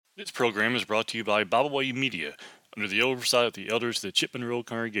This program is brought to you by Bible Way Media, under the oversight of the elders of the Chipman Road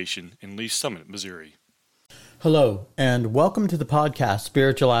Congregation in Lee Summit, Missouri. Hello, and welcome to the podcast,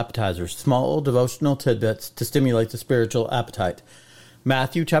 Spiritual Appetizers, small devotional tidbits to stimulate the spiritual appetite.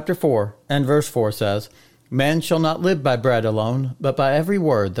 Matthew chapter 4 and verse 4 says, "Man shall not live by bread alone, but by every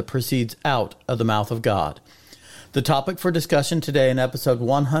word that proceeds out of the mouth of God." The topic for discussion today in episode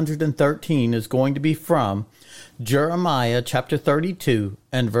 113 is going to be from Jeremiah chapter 32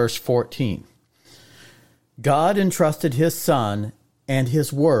 and verse 14. God entrusted his Son and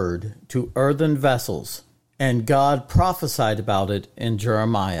his word to earthen vessels, and God prophesied about it in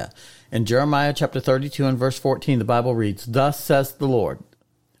Jeremiah. In Jeremiah chapter 32 and verse 14, the Bible reads, "Thus says the Lord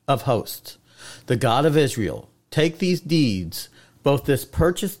of hosts, the God of Israel, take these deeds, both this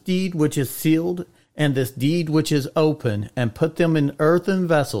purchase deed which is sealed and this deed which is open, and put them in earthen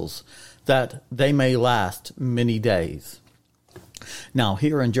vessels, that they may last many days." Now,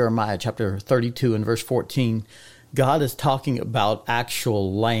 here in Jeremiah chapter 32 and verse 14, God is talking about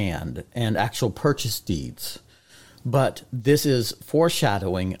actual land and actual purchase deeds. But this is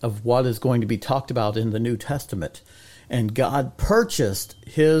foreshadowing of what is going to be talked about in the New Testament. And God purchased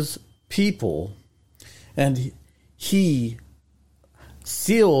his people, and he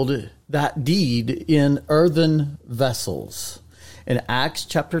sealed that deed in earthen vessels. In Acts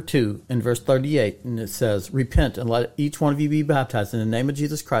chapter 2 and verse 38, and it says, "Repent and let each one of you be baptized in the name of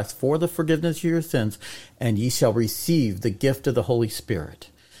Jesus Christ for the forgiveness of your sins, and ye shall receive the gift of the Holy Spirit."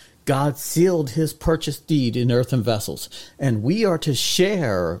 God sealed his purchase deed in earthen vessels, and we are to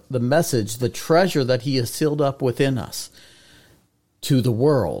share the message, the treasure that he has sealed up within us, to the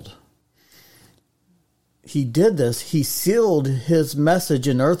world. He did this. He sealed his message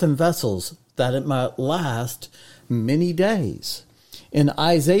in earthen vessels that it might last many days. In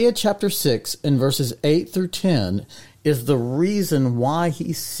Isaiah chapter 6 and verses 8 through 10 is the reason why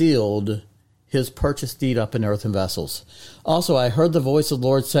he sealed his purchase deed up in earthen vessels. "Also I heard the voice of the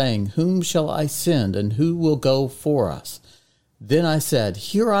Lord saying, Whom shall I send, and who will go for us? Then I said,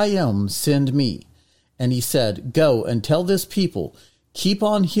 Here I am, send me. And he said, Go and tell this people, keep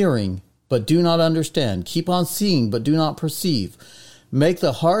on hearing, but do not understand. Keep on seeing, but do not perceive. Make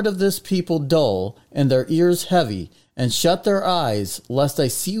the heart of this people dull, and their ears heavy, and shut their eyes, lest they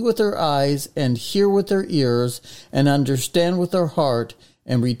see with their eyes, and hear with their ears, and understand with their heart,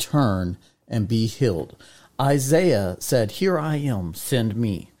 and return, and be healed." Isaiah said, "Here I am, send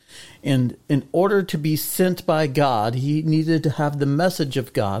me." And in order to be sent by God, he needed to have the message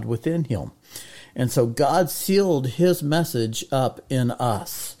of God within him. And so God sealed his message up in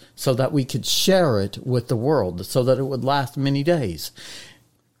us, so that we could share it with the world, so that it would last many days.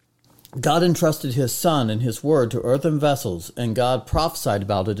 God entrusted his Son and his word to earthen vessels, and God prophesied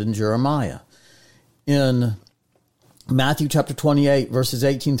about it in Jeremiah. In Matthew chapter 28, verses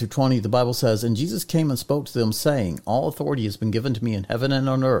 18 through 20, the Bible says, "And Jesus came and spoke to them, saying, All authority has been given to me in heaven and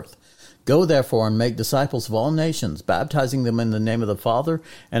on earth. Go therefore and make disciples of all nations, baptizing them in the name of the Father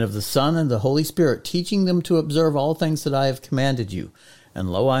and of the Son and the Holy Spirit, teaching them to observe all things that I have commanded you. And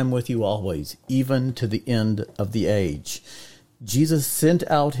lo, I am with you always, even to the end of the age." Jesus sent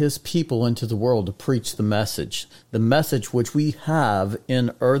out his people into the world to preach the message which we have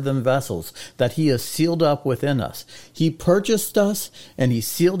in earthen vessels, that he has sealed up within us. He purchased us, and he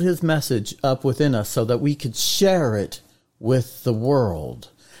sealed his message up within us so that we could share it with the world.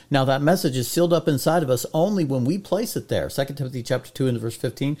 Now, that message is sealed up inside of us only when we place it there. 2 Timothy chapter 2 and verse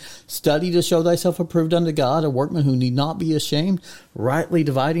 15, "Study to show thyself approved unto God, a workman who need not be ashamed, rightly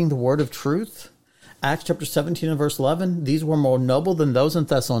dividing the word of truth." Acts chapter 17 and verse 11, "These were more noble than those in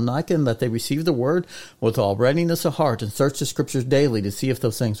Thessalonica, in that they received the word with all readiness of heart, and searched the scriptures daily to see if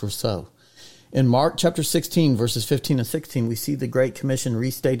those things were so." In Mark chapter 16, verses 15 and 16, we see the Great Commission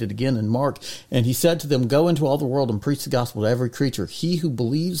restated again in Mark. "And he said to them, Go into all the world and preach the gospel to every creature. He who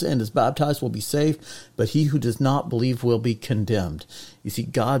believes and is baptized will be saved, but he who does not believe will be condemned." You see,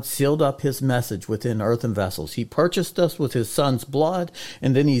 God sealed up his message within earthen vessels. He purchased us with his Son's blood,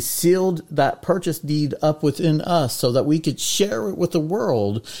 and then he sealed that purchase deed up within us so that we could share it with the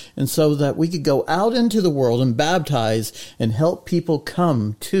world, and so that we could go out into the world and baptize and help people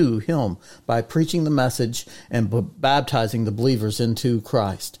come to him by preaching the message and baptizing the believers into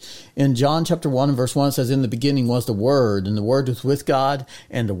Christ. In John chapter 1 and verse 1, it says, "In the beginning was the Word, and the Word was with God,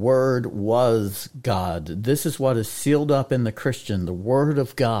 and the Word was God." This is what is sealed up in the Christian, the Word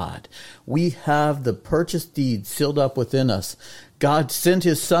of God. We have the purchase deed sealed up within us. God sent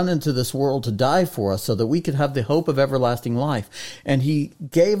his son into this world to die for us so that we could have the hope of everlasting life. And he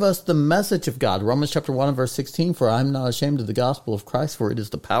gave us the message of God. Romans chapter 1 and verse 16, for I am not ashamed of the gospel of Christ, for it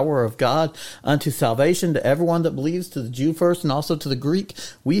is the power of God unto salvation to everyone that believes, to the Jew first and also to the Greek.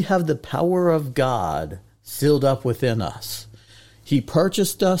 We have the power of God sealed up within us. He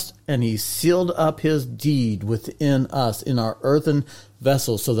purchased us and he sealed up his deed within us in our earthen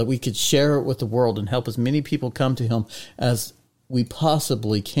vessels so that we could share it with the world and help as many people come to him as we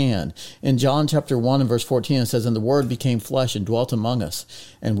possibly can. In John chapter 1 and verse 14, it says, and the Word became flesh and dwelt among us,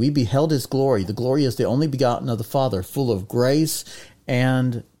 and we beheld his glory. The glory is the only begotten of the Father, full of grace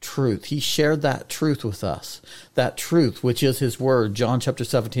and truth. He shared that truth with us, that truth which is his word. John chapter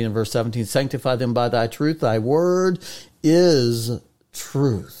 17 and verse 17, sanctify them by thy truth. Thy word is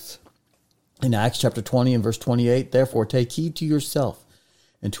truth. In Acts chapter 20 and verse 28, therefore take heed to yourself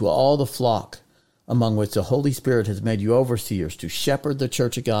and to all the flock among which the Holy Spirit has made you overseers to shepherd the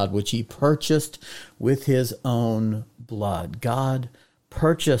church of God, which he purchased with his own blood. God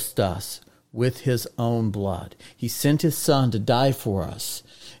purchased us with his own blood. He sent his son to die for us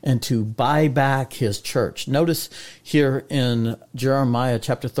and to buy back his church. Notice here in Jeremiah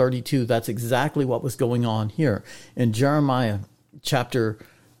chapter 32, that's exactly what was going on here. In Jeremiah chapter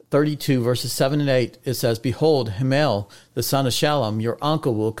 32, verses 7 and 8, it says, behold, Hamel, the son of Shallum, your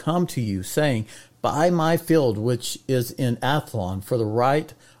uncle, will come to you, saying, buy my field which is in Athlon, for the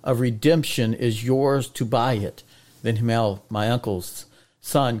right of redemption is yours to buy it. Then Hamel, my uncle's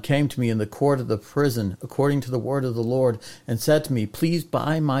son, came to me in the court of the prison, according to the word of the Lord, and said to me, please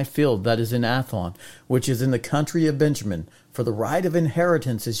buy my field that is in Athlon, which is in the country of Benjamin, for the right of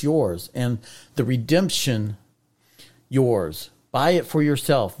inheritance is yours, and the redemption yours. Buy it for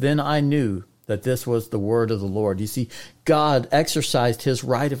yourself. Then I knew that this was the word of the Lord. You see, God exercised his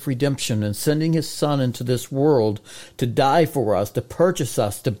right of redemption in sending his son into this world to die for us, to purchase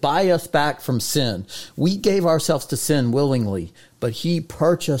us, to buy us back from sin. We gave ourselves to sin willingly, but he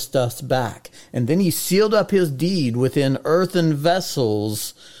purchased us back. And then he sealed up his deed within earthen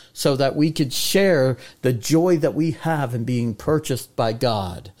vessels so that we could share the joy that we have in being purchased by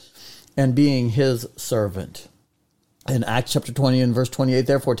God and being his servant. In Acts chapter 20 and verse 28,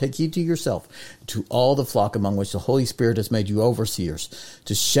 therefore take heed to yourself, to all the flock among which the Holy Spirit has made you overseers,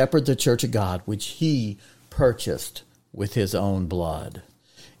 to shepherd the church of God, which he purchased with his own blood.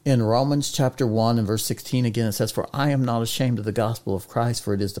 In Romans chapter 1 and verse 16 again, it says, for I am not ashamed of the gospel of Christ,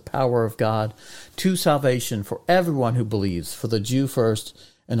 for it is the power of God to salvation for everyone who believes, for the Jew first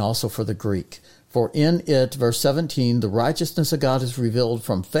and also for the Greek. For in it, verse 17, the righteousness of God is revealed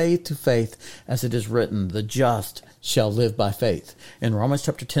from faith to faith, as it is written, the just shall live by faith. In Romans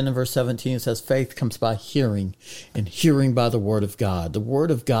chapter 10 and verse 17, it says, faith comes by hearing, and hearing by the word of God. The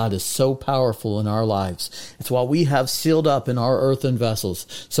word of God is so powerful in our lives. It's what we have sealed up in our earthen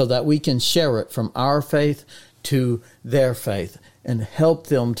vessels so that we can share it from our faith to their faith and help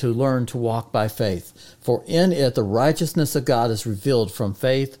them to learn to walk by faith. For in it, the righteousness of God is revealed from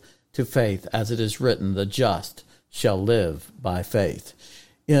faith to faith, as it is written, the just shall live by faith.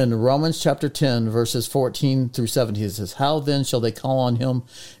 In Romans chapter 10, verses 14 through 17, it says, how then shall they call on him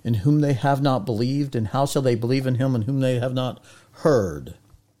in whom they have not believed? And how shall they believe in him in whom they have not heard?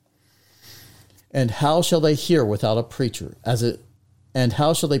 And how shall they hear without a preacher? And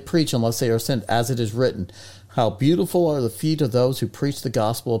how shall they preach unless they are sent? As it is written, how beautiful are the feet of those who preach the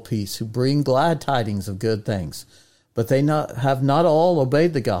gospel of peace, who bring glad tidings of good things. But they have not all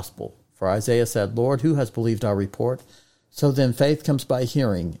obeyed the gospel. For Isaiah said, Lord, who has believed our report? So then faith comes by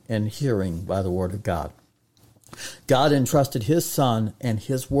hearing, and hearing by the word of God. God entrusted his son and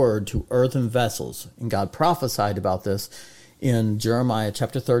his word to earthen vessels. And God prophesied about this in Jeremiah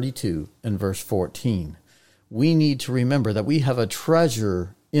chapter 32 and verse 14. We need to remember that we have a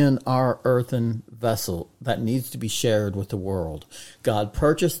treasure in our earthen vessel that needs to be shared with the world. God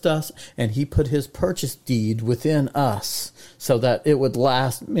purchased us, and he put his purchase deed within us so that it would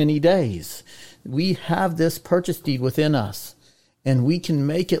last many days. We have this purchase deed within us, and we can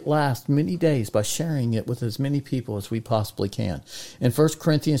make it last many days by sharing it with as many people as we possibly can. In 1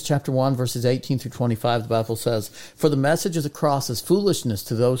 Corinthians chapter 1, verses 18 through 25, the Bible says, for the message of the cross is foolishness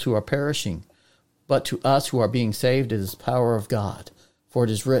to those who are perishing, but to us who are being saved it is the power of God. For it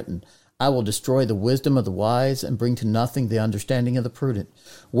is written, I will destroy the wisdom of the wise and bring to nothing the understanding of the prudent.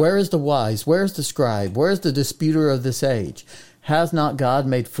 Where is the wise? Where is the scribe? Where is the disputer of this age? Has not God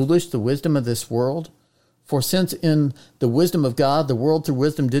made foolish the wisdom of this world? For since in the wisdom of God, the world through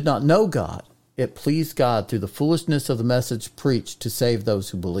wisdom did not know God, it pleased God through the foolishness of the message preached to save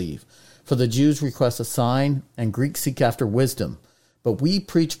those who believe. For the Jews request a sign, and Greeks seek after wisdom. But we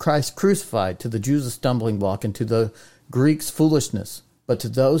preach Christ crucified, to the Jews a stumbling block, and to the Greeks foolishness, but to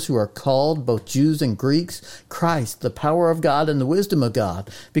those who are called, both Jews and Greeks, Christ, the power of God and the wisdom of God,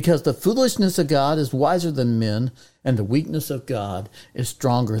 because the foolishness of God is wiser than men, and the weakness of God is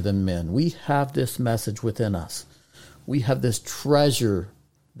stronger than men. We have this message within us. We have this treasure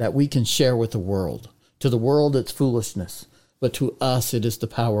that we can share with the world. To the world, it's foolishness, but to us, it is the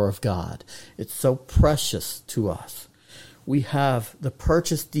power of God. It's so precious to us. We have the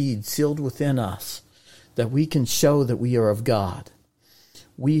purchase deed sealed within us that we can show that we are of God.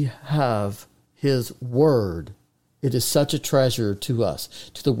 We have his word. It is such a treasure to us.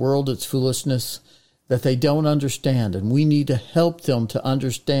 To the world, it's foolishness that they don't understand, and we need to help them to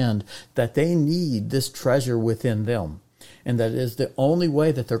understand that they need this treasure within them, and that is the only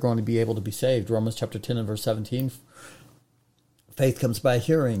way that they're going to be able to be saved. Romans chapter 10 and verse 17, faith comes by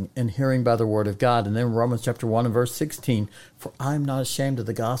hearing, and hearing by the word of God. And then Romans chapter 1 and verse 16, for I am not ashamed of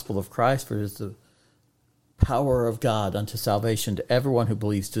the gospel of Christ, for it is the power of God unto salvation to everyone who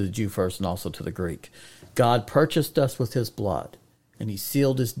believes, to the Jew first and also to the Greek. God purchased us with his blood, and he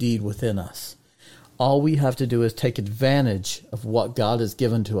sealed his deed within us. All we have to do is take advantage of what God has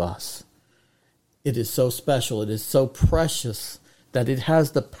given to us. It is so special, it is so precious, that it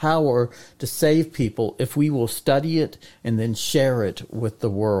has the power to save people if we will study it and then share it with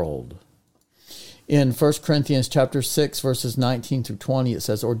the world. In 1 Corinthians chapter 6, verses 19 through 20, it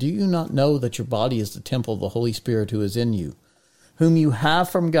says, or do you not know that your body is the temple of the Holy Spirit who is in you, whom you have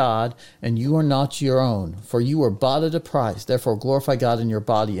from God, and you are not your own? For you were bought at a price. Therefore glorify God in your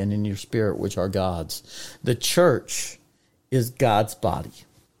body and in your spirit, which are God's. The church is God's body,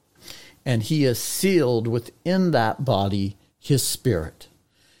 and he is sealed within that body his spirit.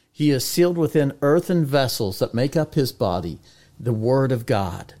 He is sealed within earthen vessels that make up his body, the word of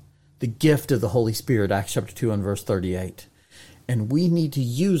God, the gift of the Holy Spirit, Acts chapter 2 and verse 38. And we need to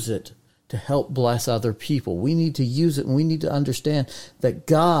use it to help bless other people. We need to use it, and we need to understand that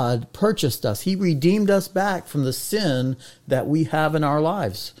God purchased us. He redeemed us back from the sin that we have in our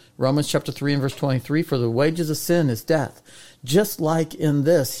lives. Romans chapter 3 and verse 23, for the wages of sin is death. Just like in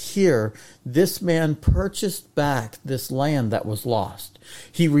this here, this man purchased back this land that was lost.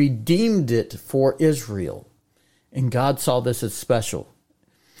 He redeemed it for Israel. And God saw this as special.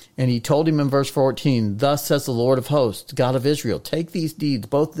 And he told him in verse 14, thus says the Lord of hosts, God of Israel, take these deeds,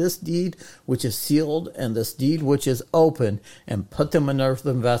 both this deed which is sealed and this deed which is open, and put them in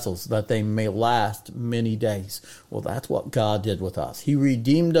earthen vessels, that they may last many days. Well, that's what God did with us. He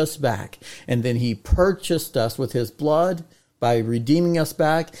redeemed us back, and then he purchased us with his blood by redeeming us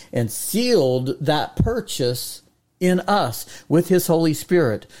back, and sealed that purchase in us with his Holy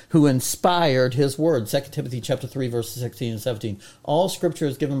Spirit, who inspired his word. 2 Timothy chapter 3, verses 16 and 17. All scripture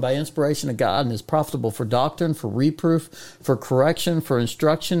is given by inspiration of God and is profitable for doctrine, for reproof, for correction, for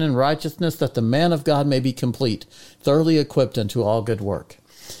instruction in righteousness, that the man of God may be complete, thoroughly equipped unto all good work.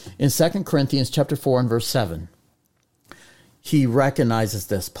 In 2 Corinthians chapter 4 and verse 7, he recognizes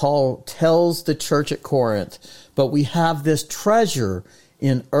this. Paul tells the church at Corinth, but we have this treasure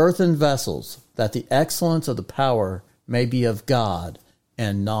in earthen vessels, that the excellence of the power may be of God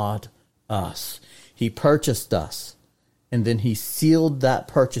and not us. He purchased us, and then he sealed that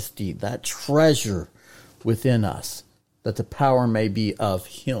purchase deed, that treasure within us, that the power may be of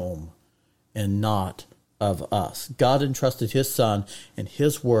him and not of us. God entrusted his son and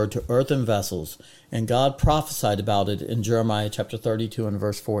his word to earthen vessels, and God prophesied about it in Jeremiah chapter 32 and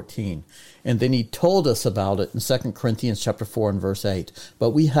verse 14. And then he told us about it in 2 Corinthians chapter 4 and verse 8.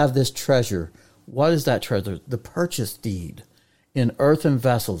 But we have this treasure. What is that treasure? The purchase deed in earthen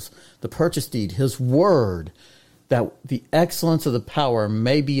vessels. The purchase deed, his word, that the excellence of the power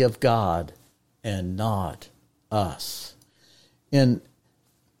may be of God and not us. In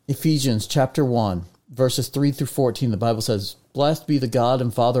Ephesians chapter 1, verses 3 through 14, the Bible says, blessed be the God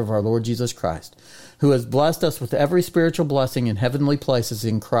and Father of our Lord Jesus Christ, who has blessed us with every spiritual blessing in heavenly places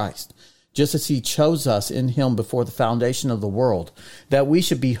in Christ, just as he chose us in him before the foundation of the world, that we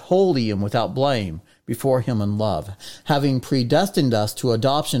should be holy and without blame before him in love, having predestined us to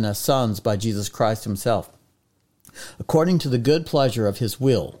adoption as sons by Jesus Christ himself, according to the good pleasure of his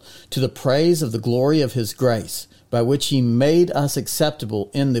will, to the praise of the glory of his grace, by which he made us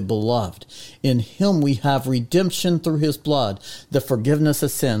acceptable in the beloved. In him we have redemption through his blood, the forgiveness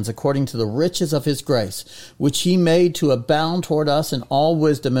of sins, according to the riches of his grace, which he made to abound toward us in all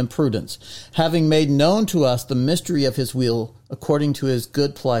wisdom and prudence, having made known to us the mystery of his will, according to his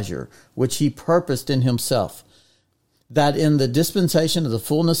good pleasure, which he purposed in himself, that in the dispensation of the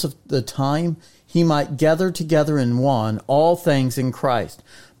fullness of the time he might gather together in one all things in Christ,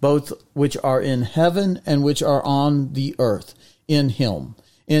 both which are in heaven and which are on the earth, in him.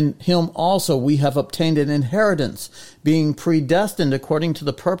 In him also we have obtained an inheritance, being predestined according to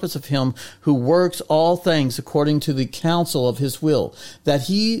the purpose of him who works all things according to the counsel of his will, that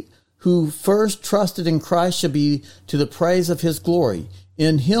he who first trusted in Christ should be to the praise of his glory.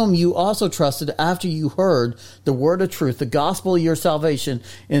 In him you also trusted after you heard the word of truth, the gospel of your salvation,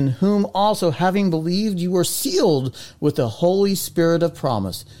 in whom also, having believed, you were sealed with the Holy Spirit of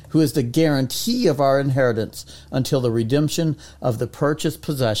promise, who is the guarantee of our inheritance until the redemption of the purchased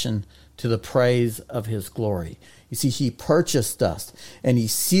possession to the praise of his glory. You see, he purchased us and he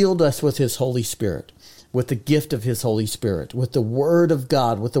sealed us with his Holy Spirit, with the gift of his Holy Spirit, with the word of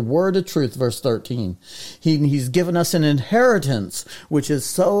God, with the word of truth, verse 13. He's given us an inheritance, which is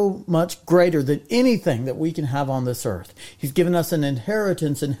so much greater than anything that we can have on this earth. He's given us an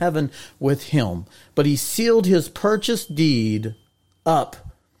inheritance in heaven with him. But he sealed his purchase deed up.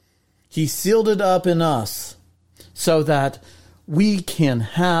 He sealed it up in us so that we can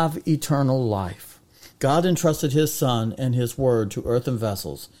have eternal life. God entrusted his Son and his word to earthen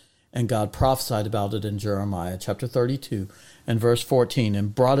vessels, and God prophesied about it in Jeremiah chapter 32 and verse 14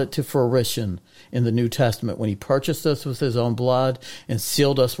 and brought it to fruition in the New Testament when he purchased us with his own blood and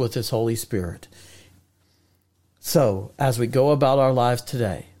sealed us with his Holy Spirit. So, as we go about our lives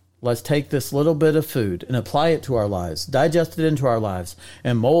today, let's take this little bit of food and apply it to our lives, digest it into our lives,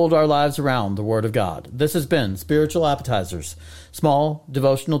 and mold our lives around the Word of God. This has been Spiritual Appetizers, small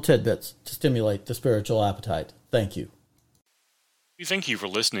devotional tidbits to stimulate the spiritual appetite. Thank you. We thank you for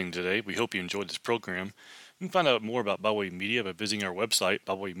listening today. We hope you enjoyed this program. You can find out more about Byway Media by visiting our website,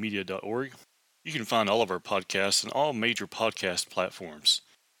 bywaymedia.org. You can find all of our podcasts on all major podcast platforms.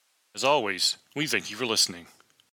 As always, we thank you for listening.